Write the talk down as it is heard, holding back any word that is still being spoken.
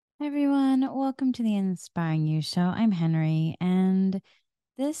Hi everyone, welcome to the Inspiring You Show. I'm Henry, and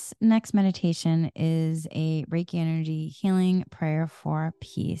this next meditation is a Reiki Energy Healing Prayer for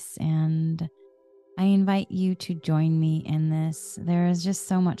Peace. And I invite you to join me in this. There is just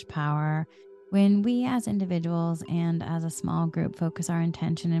so much power when we, as individuals and as a small group, focus our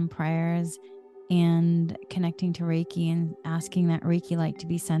intention in prayers and connecting to Reiki and asking that Reiki light to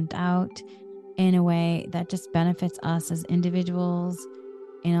be sent out in a way that just benefits us as individuals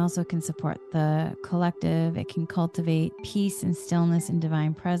and also can support the collective. It can cultivate peace and stillness and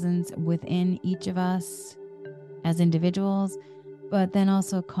divine presence within each of us as individuals, but then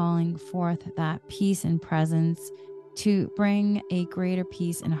also calling forth that peace and presence to bring a greater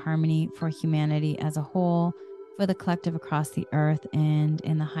peace and harmony for humanity as a whole, for the collective across the earth, and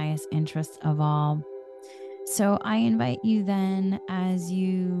in the highest interest of all. So I invite you then, as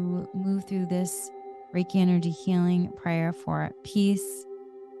you move through this Reiki Energy Healing Prayer for Peace,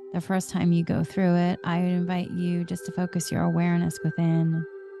 the first time you go through it, I would invite you just to focus your awareness within,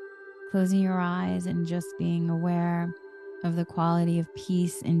 closing your eyes and just being aware of the quality of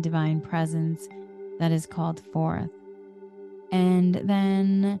peace and divine presence that is called forth. And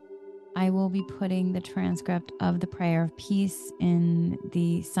then I will be putting the transcript of the prayer of peace in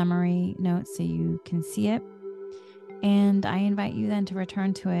the summary notes so you can see it. And I invite you then to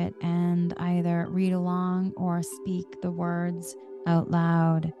return to it and either read along or speak the words out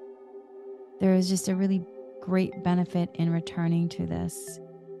loud. There is just a really great benefit in returning to this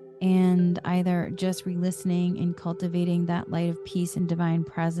and either just re-listening and cultivating that light of peace and divine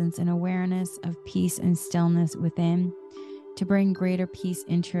presence and awareness of peace and stillness within to bring greater peace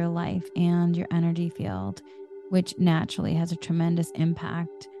into your life and your energy field, which naturally has a tremendous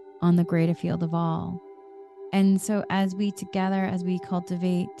impact on the greater field of all. And so as we together, as we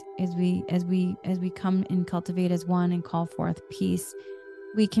cultivate, as we come and cultivate as one and call forth peace,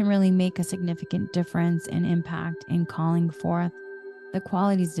 we can really make a significant difference and impact in calling forth the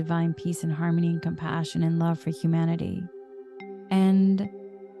qualities of divine peace and harmony and compassion and love for humanity. And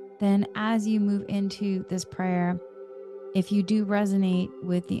then as you move into this prayer, if you do resonate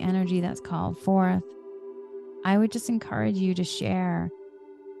with the energy that's called forth, I would just encourage you to share,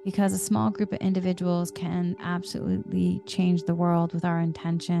 because a small group of individuals can absolutely change the world with our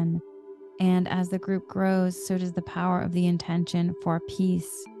intention. And as the group grows, so does the power of the intention for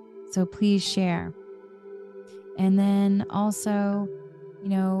peace. So please share. And then also,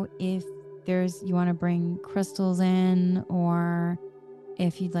 if you want to bring crystals in, or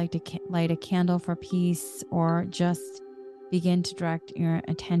if you'd like to light a candle for peace, or just begin to direct your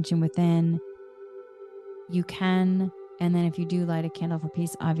attention within, you can. And then if you do light a candle for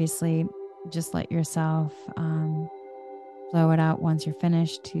peace, obviously just let yourself blow it out once you're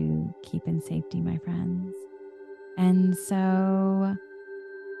finished to keep in safety, my friends. And so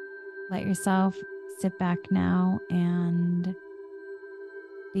let yourself sit back now and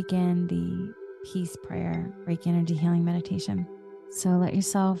begin the peace prayer, Reiki Energy Healing Meditation. So let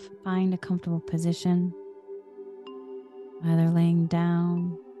yourself find a comfortable position, either laying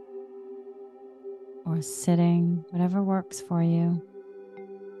down or sitting, whatever works for you.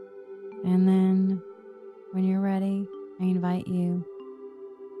 And then when you're ready, I invite you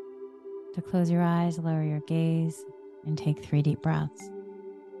to close your eyes, lower your gaze, and take 3 deep breaths.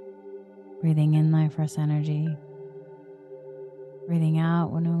 Breathing in life force energy. Breathing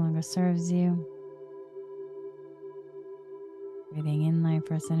out what no longer serves you. Breathing in life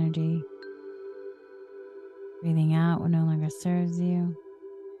force energy. Breathing out what no longer serves you.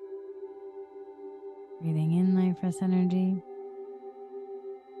 Breathing in life force energy.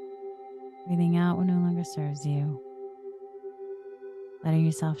 Breathing out what no longer serves you. Letting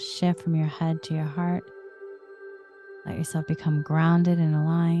yourself shift from your head to your heart. Let yourself become grounded and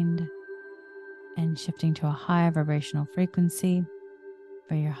aligned, and shifting to a higher vibrational frequency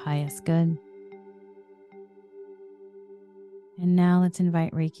for your highest good. And now let's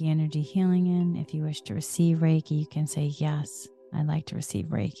invite Reiki Energy Healing in. If you wish to receive Reiki, you can say, yes, I'd like to receive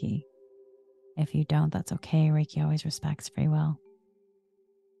Reiki. If you don't, that's okay. Reiki always respects free will.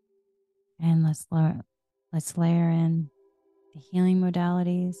 And let's layer in the healing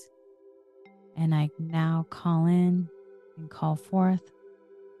modalities. And I now call in and call forth,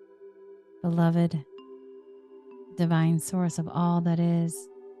 beloved divine source of all that is,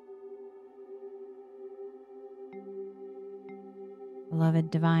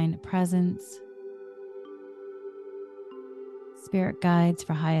 beloved divine presence, spirit guides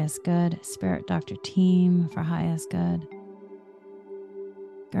for highest good, spirit doctor team for highest good,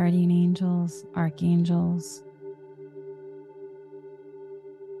 guardian angels, archangels,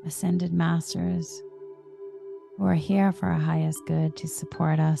 ascended masters, who are here for our highest good to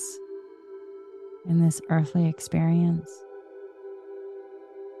support us in this earthly experience.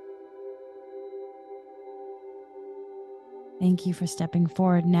 Thank you for stepping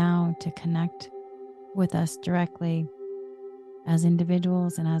forward now to connect with us directly as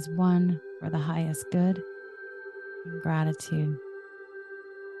individuals and as one for the highest good and gratitude.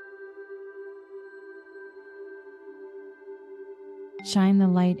 Shine the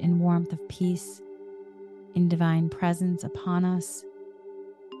light and warmth of peace in divine presence upon us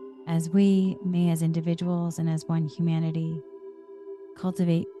as we may, as individuals and as one humanity,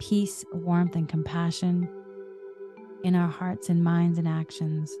 cultivate peace, warmth, and compassion in our hearts and minds and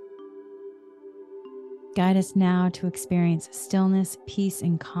actions. Guide us now to experience stillness, peace,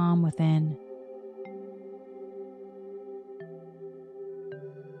 and calm within.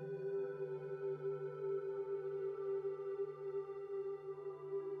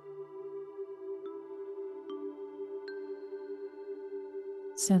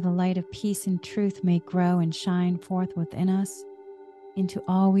 So the light of peace and truth may grow and shine forth within us into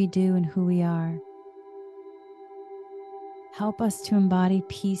all we do and who we are. Help us to embody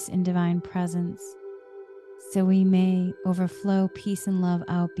peace and divine presence so we may overflow peace and love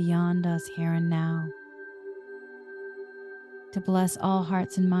out beyond us here and now. To bless all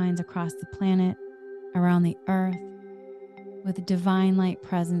hearts and minds across the planet, around the earth, with divine light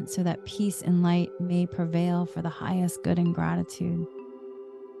present so that peace and light may prevail for the highest good and gratitude.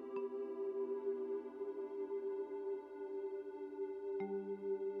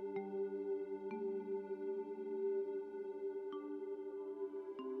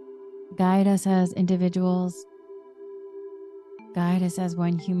 Guide us as individuals, guide us as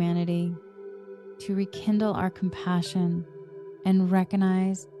one humanity to rekindle our compassion and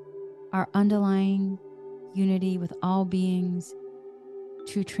recognize our underlying unity with all beings,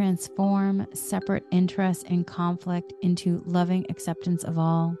 to transform separate interests and conflict into loving acceptance of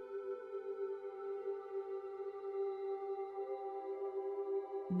all.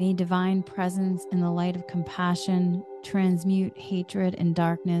 May divine presence in the light of compassion transmute hatred and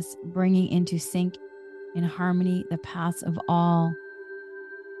darkness, bringing into sync and harmony the paths of all.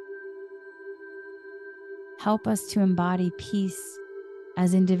 Help us to embody peace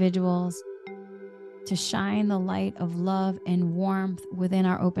as individuals, to shine the light of love and warmth within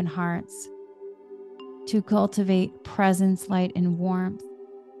our open hearts, to cultivate presence, light, and warmth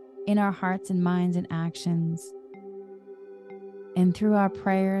in our hearts and minds and actions. And through our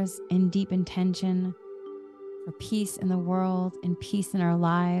prayers and deep intention for peace in the world and peace in our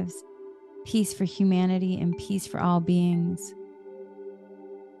lives, peace for humanity and peace for all beings,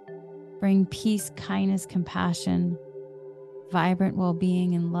 bring peace, kindness, compassion, vibrant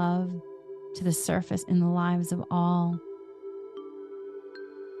well-being, and love to the surface in the lives of all.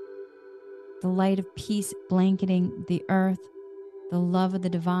 The light of peace blanketing the earth, the love of the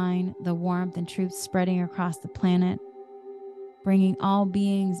divine, the warmth and truth spreading across the planet, bringing all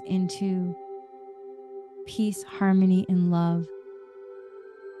beings into peace, harmony, and love.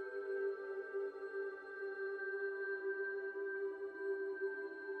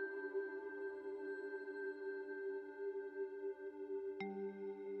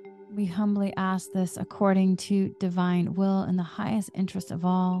 We humbly ask this according to divine will in the highest interest of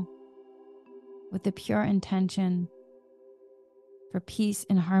all, with the pure intention for peace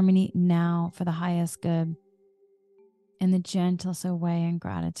and harmony now for the highest good, in the gentlest way and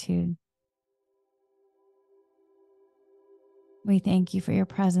gratitude. We thank you for your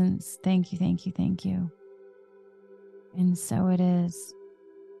presence. Thank you, thank you, thank you. And so it is.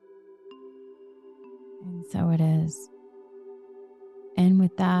 And so it is. And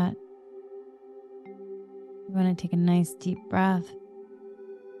with that, we want to take a nice deep breath.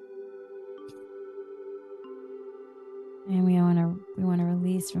 And we want to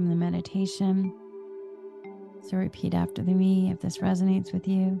release from the meditation. So repeat after me if this resonates with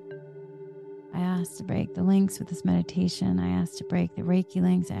you. I ask to break the links with this meditation. I ask to break the Reiki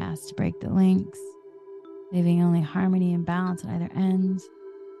links. I ask to break the links, leaving only harmony and balance at either ends.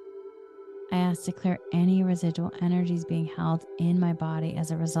 I ask to clear any residual energies being held in my body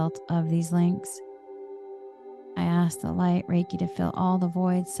as a result of these links. I ask the light Reiki to fill all the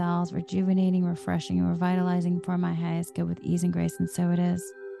void cells, rejuvenating, refreshing, and revitalizing for my highest good with ease and grace, and so it is.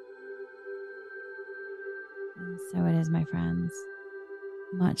 And so it is, my friends.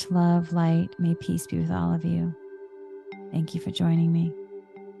 Much love, light, may peace be with all of you. Thank you for joining me.